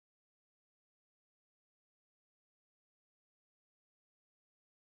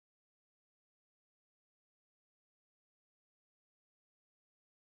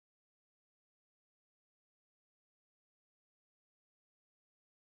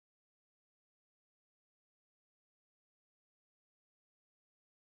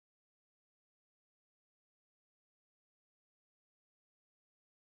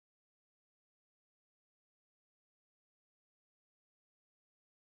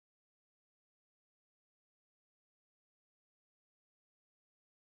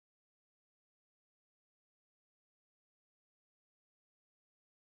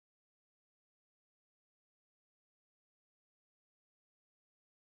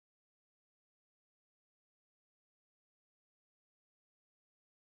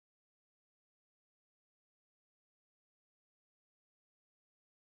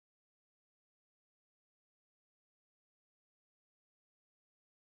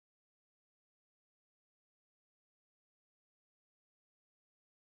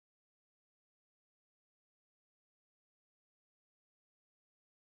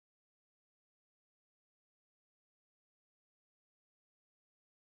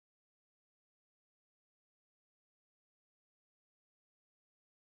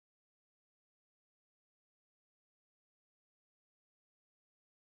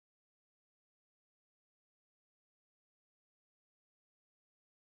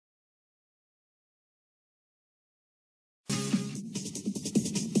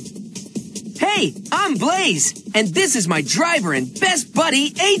Hey, I'm Blaze, and this is my driver and best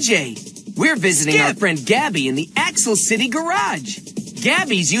buddy, AJ. We're visiting our friend Gabby in the Axle City garage.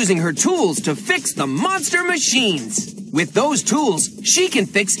 Gabby's using her tools to fix the monster machines. With those tools, she can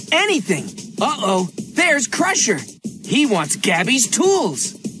fix anything. Uh-oh, there's Crusher. He wants Gabby's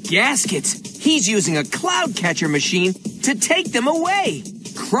tools. Gaskets. He's using a cloud catcher machine to take them away.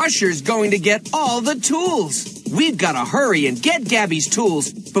 Crusher's going to get all the tools. We've got to hurry and get Gabby's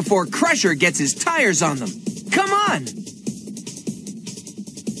tools before Crusher gets his tires on them. Come on!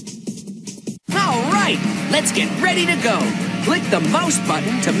 All right, let's get ready to go. Click the mouse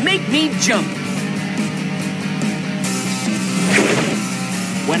button to make me jump.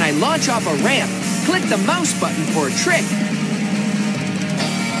 When I launch off a ramp, click the mouse button for a trick.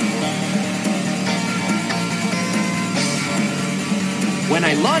 When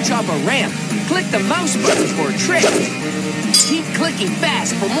I launch off a ramp, click the mouse button for a trick. Keep clicking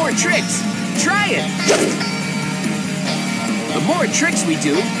fast for more tricks. Try it. The more tricks we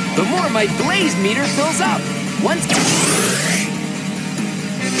do, the more my blaze meter fills up.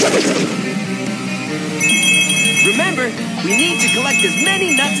 Remember, we need to collect as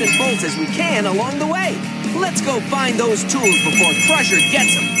many nuts and bolts as we can along the way. Let's go find those tools before Crusher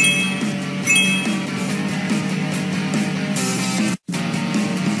gets them.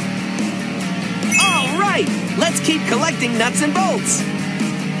 Let's keep collecting nuts and bolts.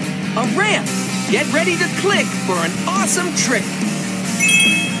 A ramp. Get ready to click for an awesome trick.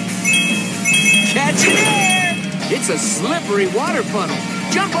 Catch it air! It's a slippery water puddle.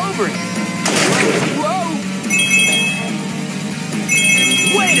 Jump over it. Whoa!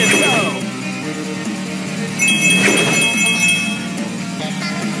 Way to go!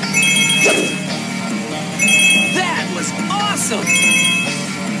 That was awesome!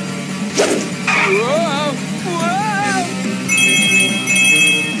 Whoa! Whoa!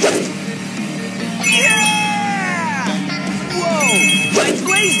 Yeah! Whoa! My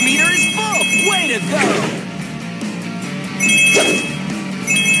blaze meter is full! Way to go!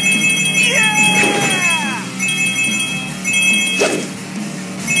 Yeah!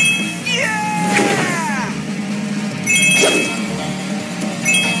 Yeah!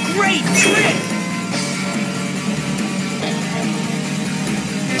 Great trick!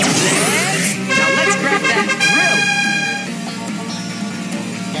 Now let's grab that drill.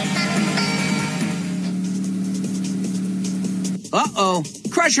 Uh-oh,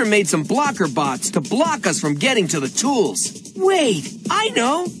 Crusher made some blocker bots to block us from getting to the tools. Wait, I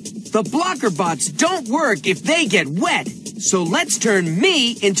know. The blocker bots don't work if they get wet. So let's turn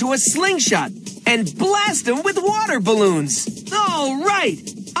me into a slingshot and blast them with water balloons. All right,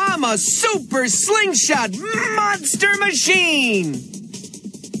 I'm a super slingshot monster machine.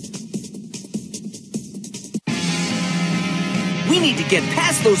 We need to get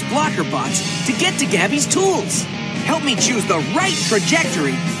past those blocker bots to get to Gabby's tools. Help me choose the right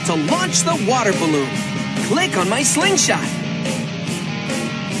trajectory to launch the water balloon. Click on my slingshot.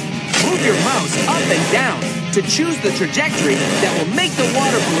 Move your mouse up and down to choose the trajectory that will make the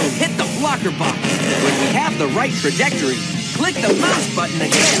water balloon hit the blocker bot. When we have the right trajectory, click the mouse button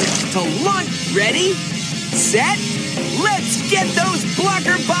again to launch. Ready? Set? Let's get those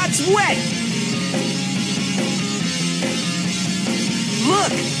blocker bots wet!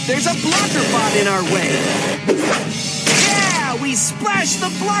 Look, there's a blocker bot in our way. Yeah, we splashed the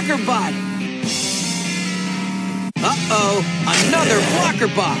blocker bot. Uh-oh, another blocker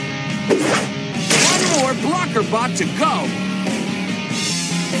bot. One more blocker bot to go.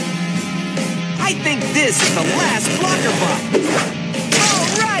 I think this is the last blocker bot. All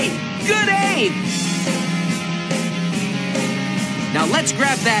right, good aim. Now let's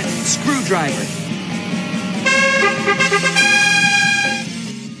grab that screwdriver.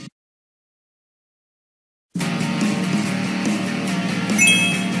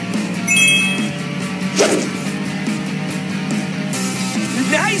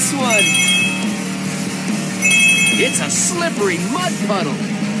 Nice one! It's a slippery mud puddle.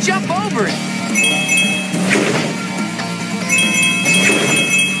 Jump over it.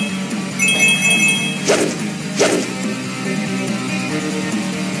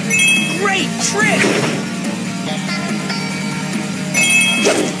 Great trick!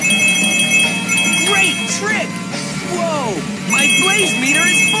 Great trick! Whoa! My blaze meter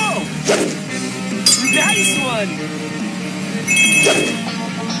is full! Nice one!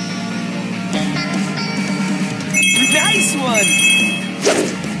 Nice one!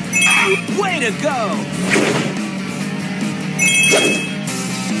 Way to go!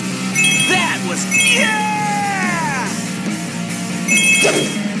 That was... Yeah!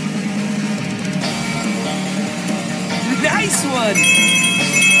 Nice one!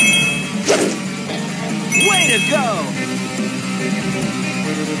 Way to go!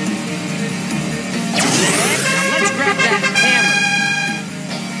 Now let's grab that hammer.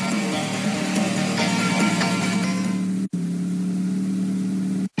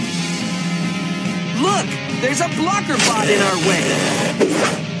 Look, there's a blocker bot in our way.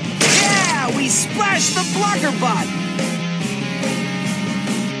 Yeah, we splashed the blocker bot.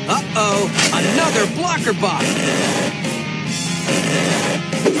 Uh-oh, another blocker bot.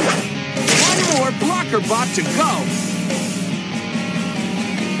 One more blocker bot to go.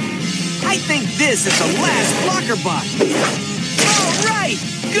 I think this is the last blocker bot. All right,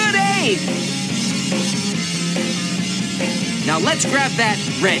 good aim. Now let's grab that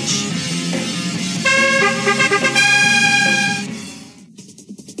wrench.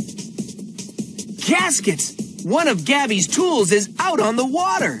 Gaskets! One of Gabby's tools is out on the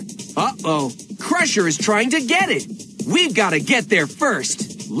water. Uh-oh, Crusher is trying to get it. We've got to get there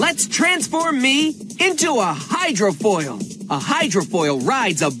first. Let's transform me into a hydrofoil. A hydrofoil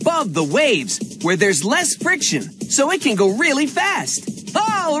rides above the waves where there's less friction, so it can go really fast.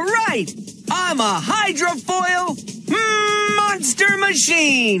 All right, I'm a hydrofoil monster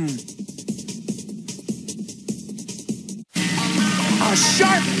machine. A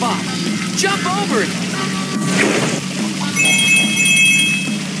shark bot. Jump over it.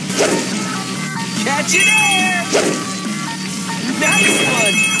 Catch it air. Nice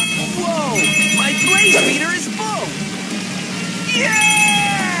one. Whoa, my blaze meter is full.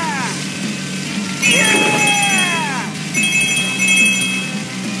 Yeah! Yeah!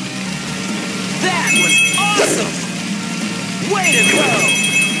 That was awesome. Way to go.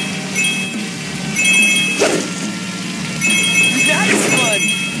 Nice one!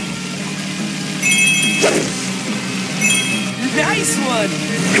 Nice one!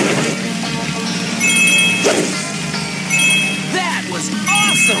 That was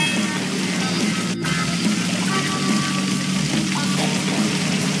awesome!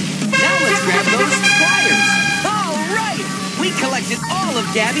 Now let's grab those pliers! All right! We collected all of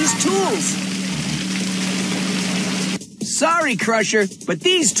Gabby's tools! Sorry, Crusher, but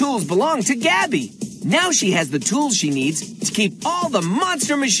these tools belong to Gabby. Now she has the tools she needs to keep all the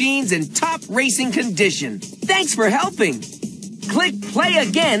monster machines in top racing condition. Thanks for helping. Click play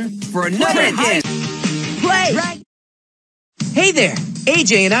again for another Play! Hey there!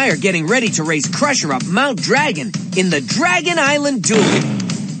 AJ and I are getting ready to race Crusher up Mount Dragon in the Dragon Island Duel.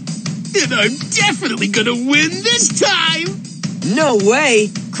 And I'm definitely gonna win this time! No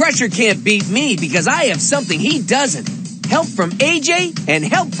way! Crusher can't beat me because I have something he doesn't. Help from AJ and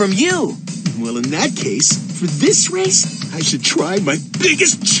help from you. Well, in that case, for this race, I should try my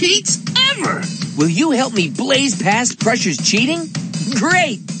biggest cheats ever! Will you help me blaze past Crusher's cheating?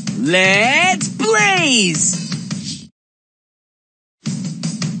 Great! Let's blaze!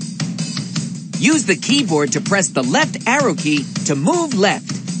 Use the keyboard to press the left arrow key to move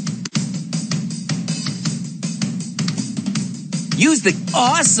left. Use the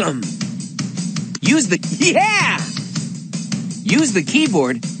awesome! Use the Use the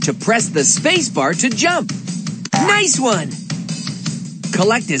keyboard to press the spacebar to jump. Nice one!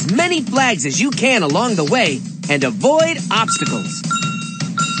 Collect as many flags as you can along the way and avoid obstacles.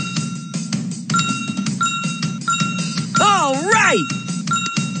 All right!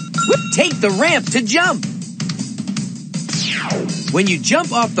 Take the ramp to jump. When you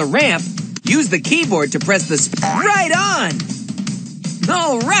jump off the ramp, use the keyboard to press the right on!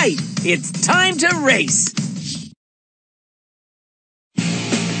 All right, it's time to race.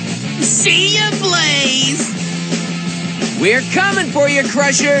 See ya, Blaze! We're coming for you,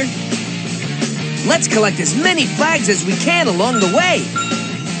 Crusher! Let's collect as many flags as we can along the way.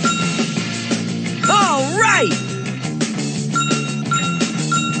 All right!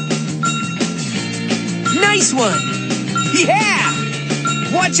 Nice one! Yeah!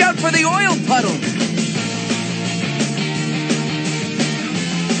 Watch out for the oil puddle!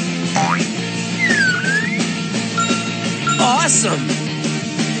 Awesome!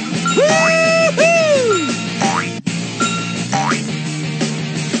 Woo-hoo!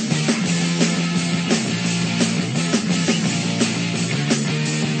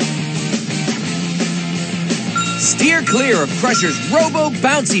 Steer clear of Crusher's Robo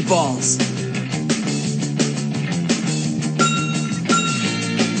Bouncy Balls.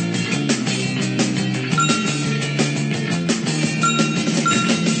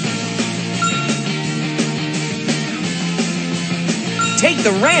 Take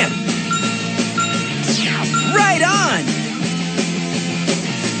the ramp. Right on.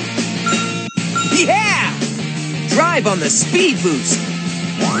 Yeah! Drive on the speed boost.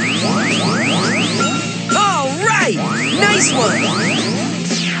 All right! Nice one.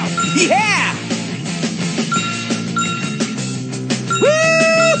 Yeah!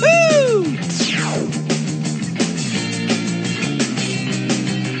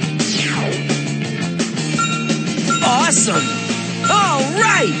 Awesome! All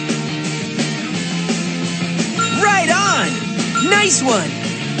right! Right on! Nice one!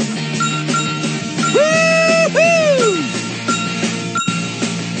 Woo-hoo!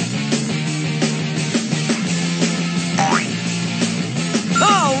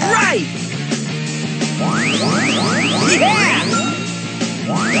 All right! Yeah!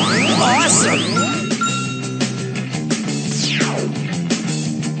 Awesome!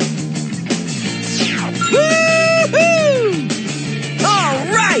 Woo-hoo! All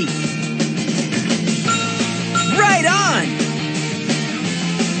right! Right on!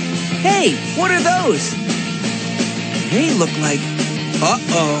 Hey, what are those? They look like...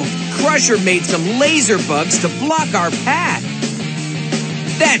 Uh-oh. Crusher made some laser bugs to block our path.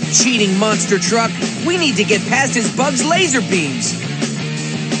 That cheating monster truck! We need to get past his bugs' laser beams.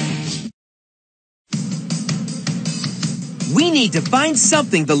 We need to find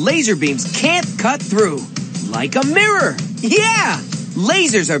something the laser beams can't cut through. Like a mirror. Yeah!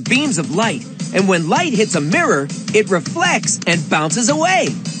 Lasers are beams of light, and when light hits a mirror, it reflects and bounces away.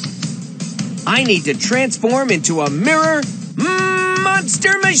 I need to transform into a mirror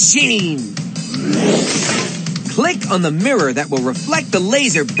monster machine. Click on the mirror that will reflect the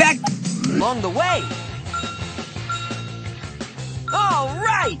laser back along the way. All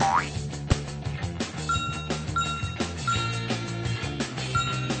right!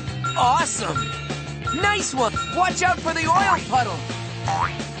 Awesome! Nice one! Watch out for the oil puddle!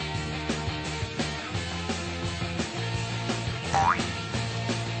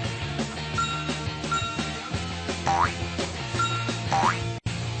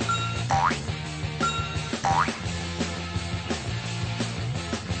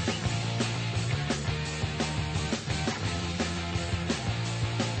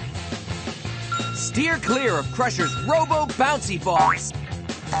 Steer clear of Crusher's Robo Bouncy Balls.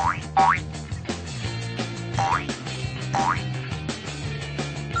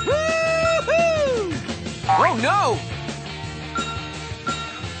 Woo-hoo! Oh no!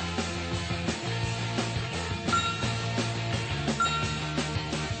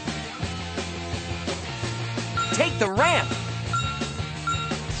 Take the ramp!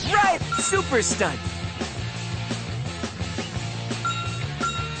 Right! Super stunt!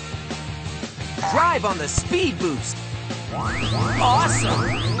 Drive on the speed boost! Awesome!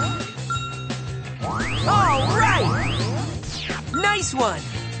 All right! Nice one!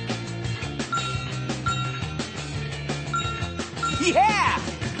 Yeah!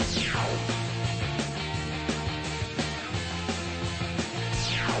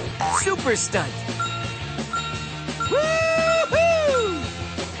 Super stunt! Woo-hoo!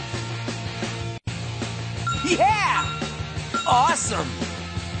 Yeah! Awesome!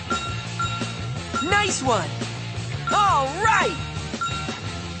 Nice one! All right!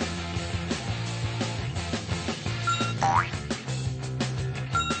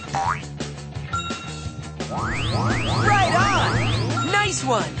 Right on! Nice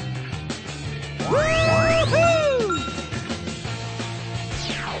one! Woo-hoo!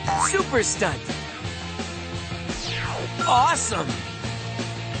 Super stunt! Awesome!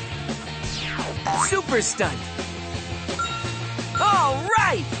 Super stunt! All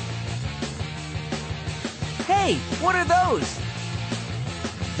right! Hey, what are those?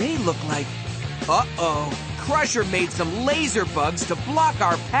 They look like... Uh-oh. Crusher made some laser bugs to block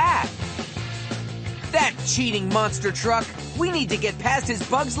our path. That cheating monster truck! We need to get past his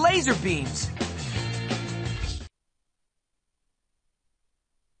bugs' laser beams.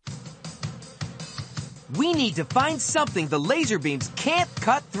 We need to find something the laser beams can't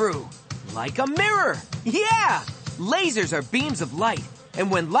cut through. Like a mirror. Yeah! Lasers are beams of light, and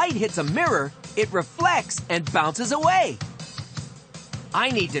when light hits a mirror, it reflects and bounces away. I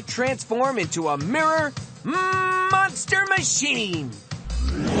need to transform into a mirror monster machine.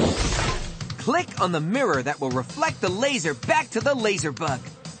 Click on the mirror that will reflect the laser back to the laser bug.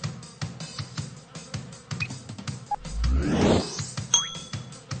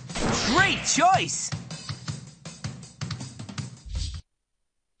 Great choice!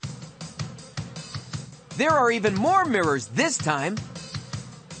 There are even more mirrors this time.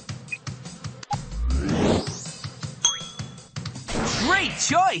 Great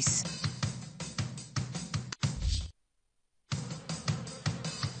choice!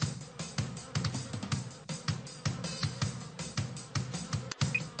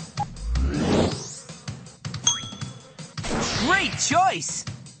 Great choice!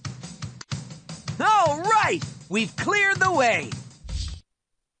 All right! We've cleared the way!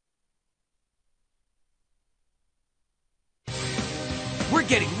 We're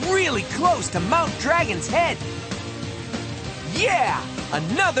getting really close to Mount Dragon's head! Yeah!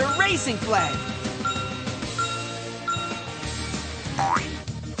 Another racing flag!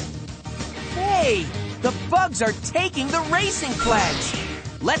 Hey, the bugs are taking the racing flags.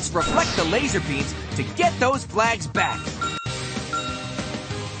 Let's reflect the laser beams to get those flags back.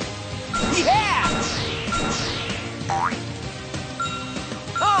 Yeah!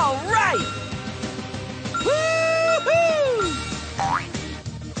 All right! Woo-hoo!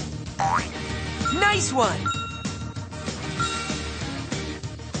 Nice one!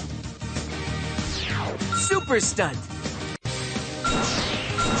 Super stunt!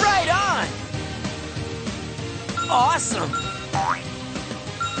 Right on! Awesome!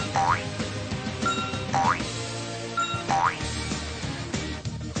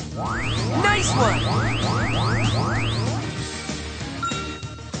 Nice one!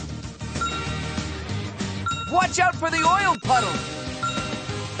 Watch out for the oil puddle!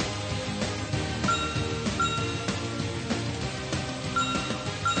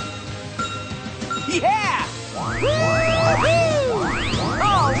 Yeah! Woo-hoo!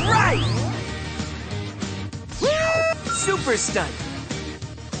 All right! Woo! Super stunt!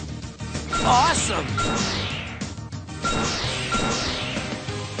 Awesome!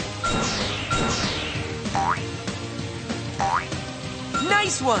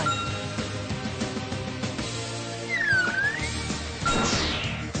 Nice one!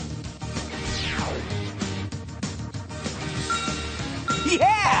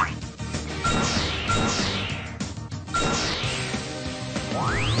 Yeah!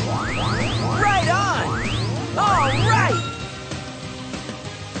 Right on! All right!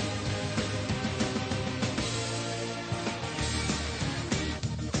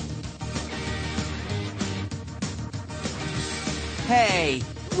 Hey,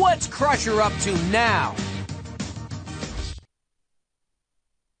 what's Crusher up to now?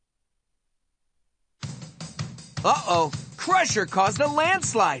 Uh-oh, Crusher caused a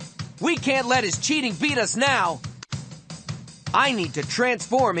landslide. We can't let his cheating beat us now. I need to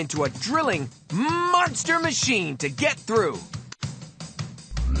transform into a drilling monster machine to get through.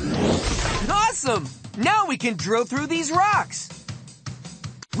 Awesome! Now we can drill through these rocks.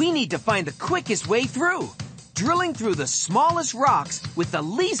 We need to find the quickest way through. Drilling through the smallest rocks with the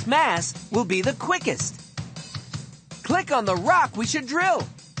least mass will be the quickest. Click on the rock we should drill.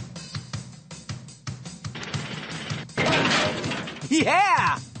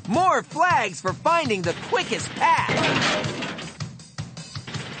 Yeah! More flags for finding the quickest path.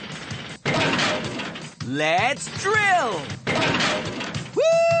 Let's drill!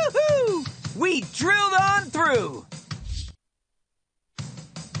 Woo-hoo! We drilled on through.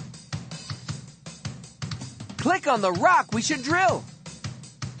 Click on the rock we should drill.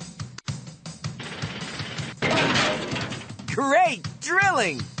 Great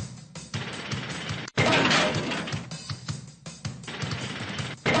drilling!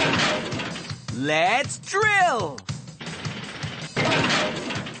 Let's drill!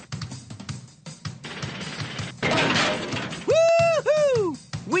 Woo-hoo!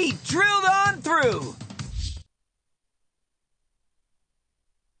 We drilled on through!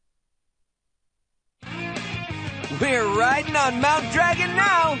 We're riding on Mount Dragon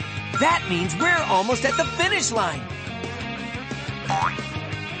now! That means we're almost at the finish line!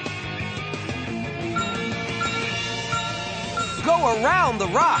 Go around the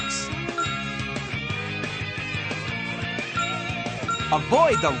rocks!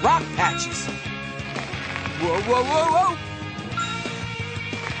 Avoid the rock patches! Whoa, whoa, whoa, whoa!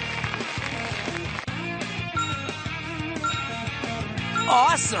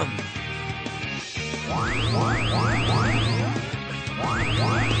 Awesome!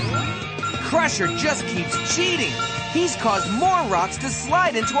 Crusher just keeps cheating. He's caused more rocks to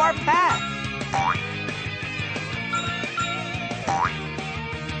slide into our path.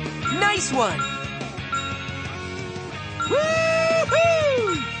 Nice one!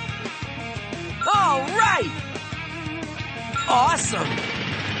 Woo-hoo! All right! Awesome!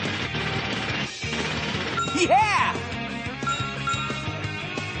 Yeah!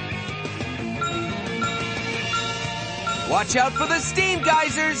 Watch out for the steam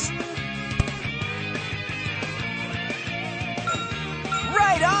geysers!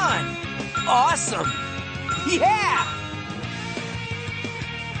 Right on! Awesome! Yeah!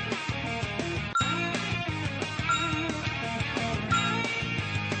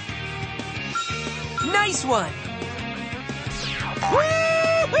 Nice one!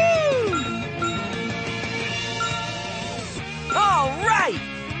 Woo-hoo! All right!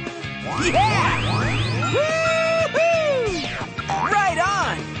 Yeah! Woo-hoo! Right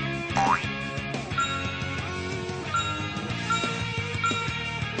on!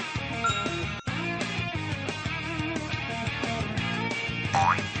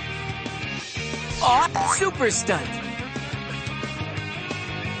 Super stunt!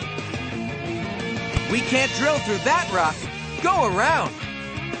 We can't drill through that rock. Go around.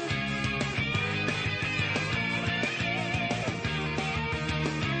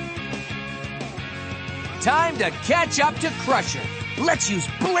 Time to catch up to Crusher. Let's use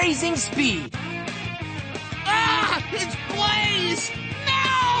blazing speed. Ah! It's Blaze!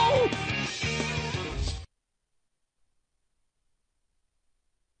 No!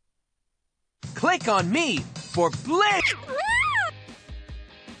 Click on me for Blaze.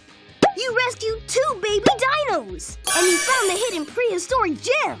 You rescued 2 baby dinos, and you found the hidden prehistoric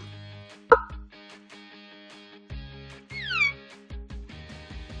gem.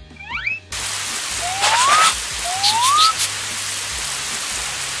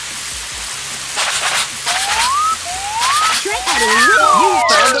 You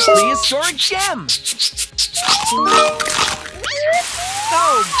found the prehistoric gem!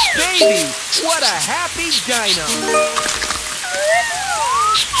 Oh, baby! What a happy dino!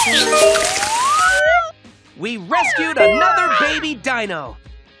 We rescued another baby dino!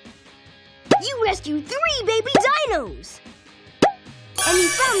 You rescued 3 baby dinos! And you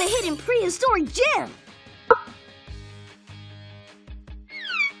found the hidden prehistoric gem!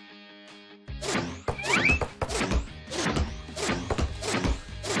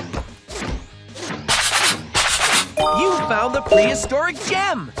 You found the prehistoric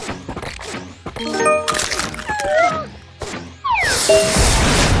gem!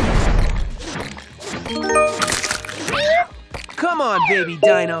 Come on, baby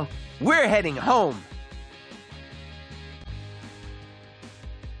dino. We're heading home.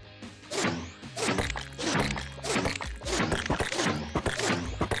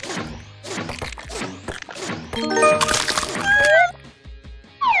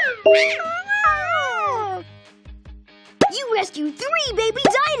 You rescued 3 baby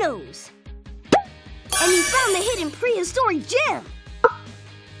dinos! And you found the hidden prehistoric gem!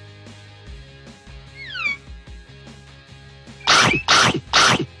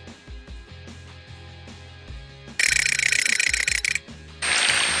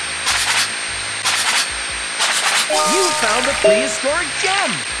 You found the prehistoric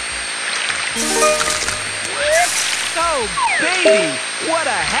gem! Oh, baby! What a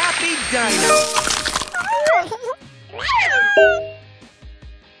happy dino!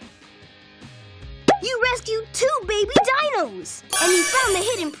 You rescued 2 baby dinos! And you found the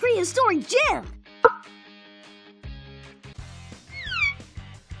hidden prehistoric gem!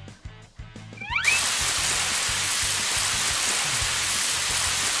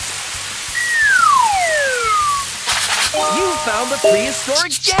 You found the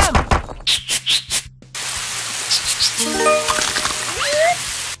prehistoric gem!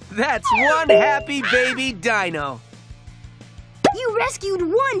 That's one happy baby dino! You rescued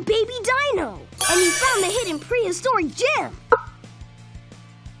 1 baby dino! And you found the hidden prehistoric gem!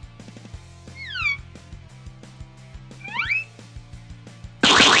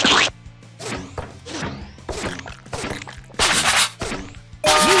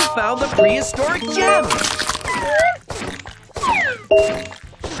 You found the prehistoric gem!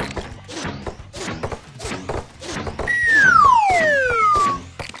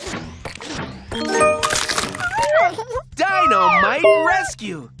 Dynamite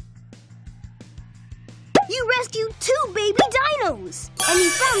rescue! You rescued 2 baby dinos! And you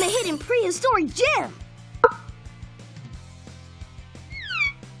found the hidden prehistoric gem!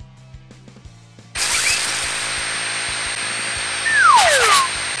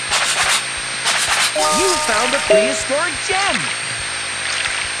 You found the prehistoric gem!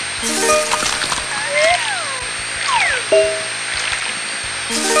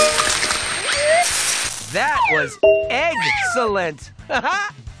 That was excellent!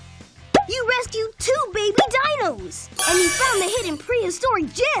 You rescued 2 baby dinos! And you found the hidden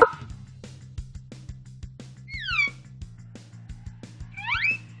prehistoric gem!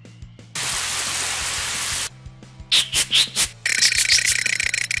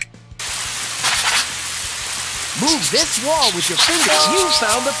 Move this wall with your fingers. You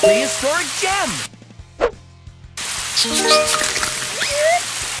found the prehistoric gem!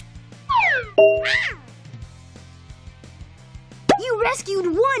 You rescued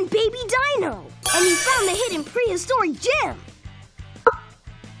 1 baby dino! And you found the hidden prehistoric gem!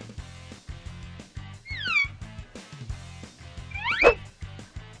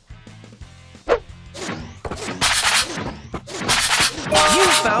 You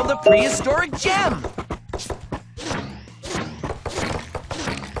found the prehistoric gem!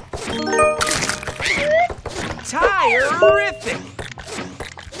 Tire-rific!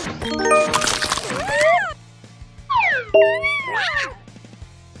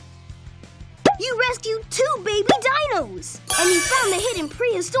 You rescued 2 baby dinos! And you found the hidden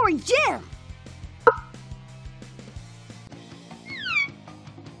prehistoric gem!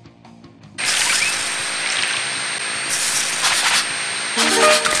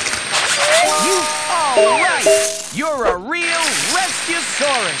 All right! You're a real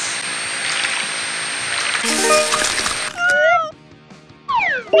rescuesaurus!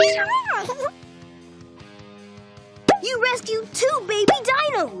 You rescued 2 baby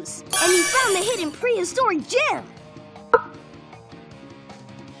dinos! And you found the hidden prehistoric gem!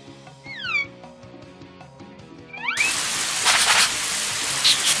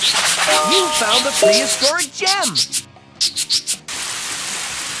 You found the prehistoric gem!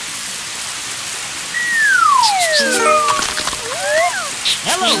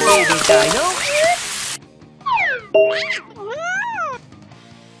 Hello, baby dino!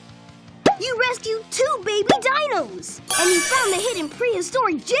 You rescued 2 baby dinos! And you found the hidden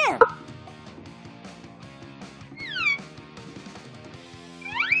prehistoric gem!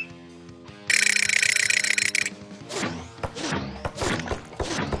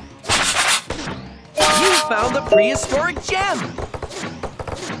 You found the prehistoric gem!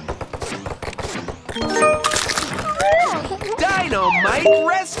 Dynamite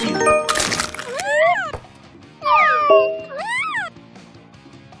rescue!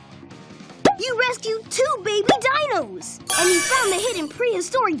 You rescued 2 baby dinos! And you found the hidden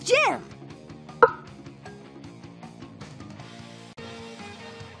prehistoric gem!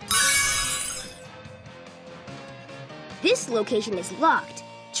 This location is locked.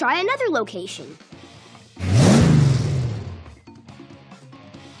 Try another location.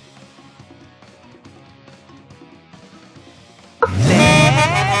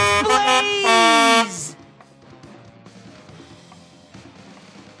 Blaze!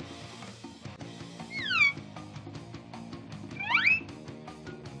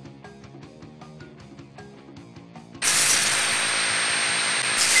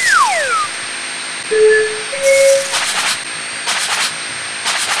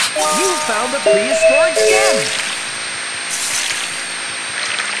 You found the prehistoric gem!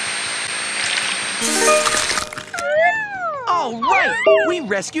 All right! We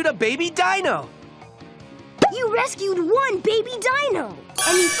rescued a baby dino! You rescued 1 baby dino!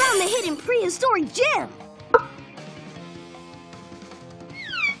 And you found the hidden prehistoric gem!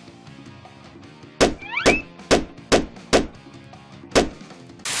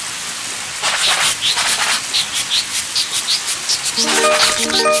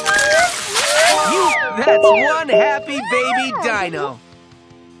 That's 1 happy baby dino!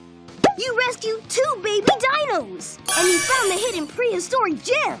 You rescued 2 baby dinos! And you found the hidden prehistoric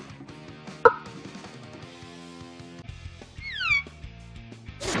gem!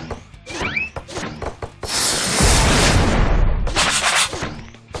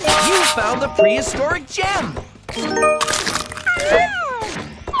 You found the prehistoric gem!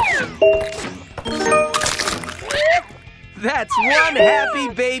 That's 1 happy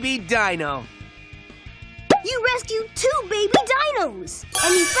baby dino! You rescued 2 baby dinos!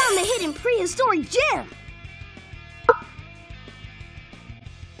 And you found the hidden prehistoric gem!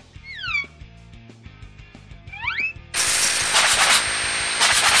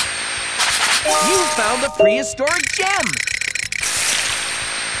 You found the prehistoric gem!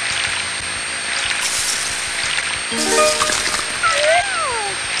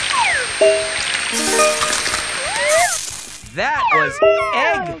 That was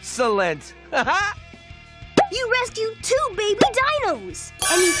excellent! You rescued 2 baby dinos!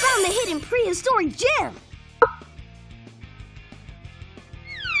 And you found the hidden prehistoric gem!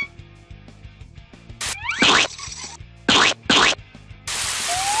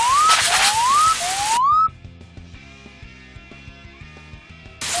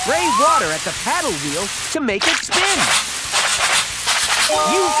 Spray water at the paddle wheel to make it spin!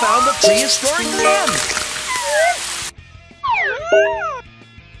 You found the prehistoric gem!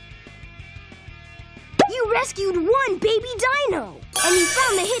 You rescued 1 baby dino! And you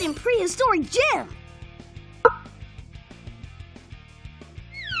found the hidden prehistoric gem!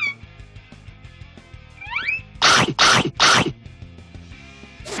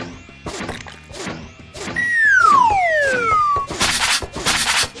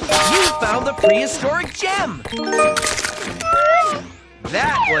 You found the prehistoric gem!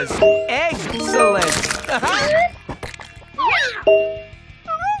 That was excellent!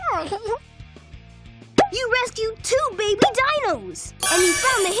 You rescued 2 baby dinos! And you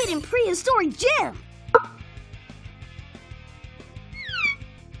found the hidden prehistoric gem!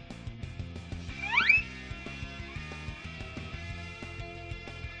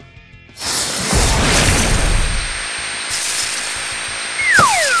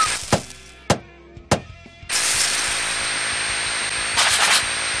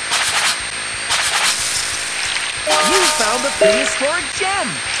 You found the prehistoric gem!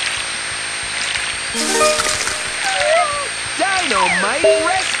 Dynamite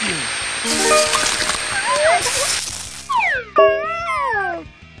rescue! You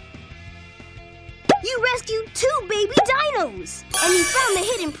rescued 2 baby dinos! And you found the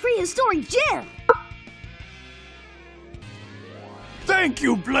hidden prehistoric gem! Thank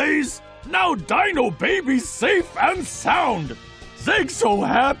you, Blaze! Now Dino Baby's safe and sound! Zeg's so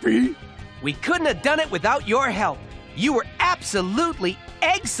happy! We couldn't have done it without your help. You were absolutely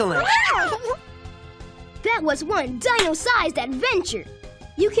excellent. That was one dino-sized adventure.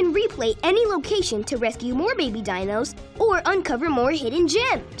 You can replay any location to rescue more baby dinos or uncover more hidden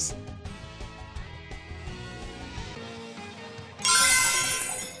gems.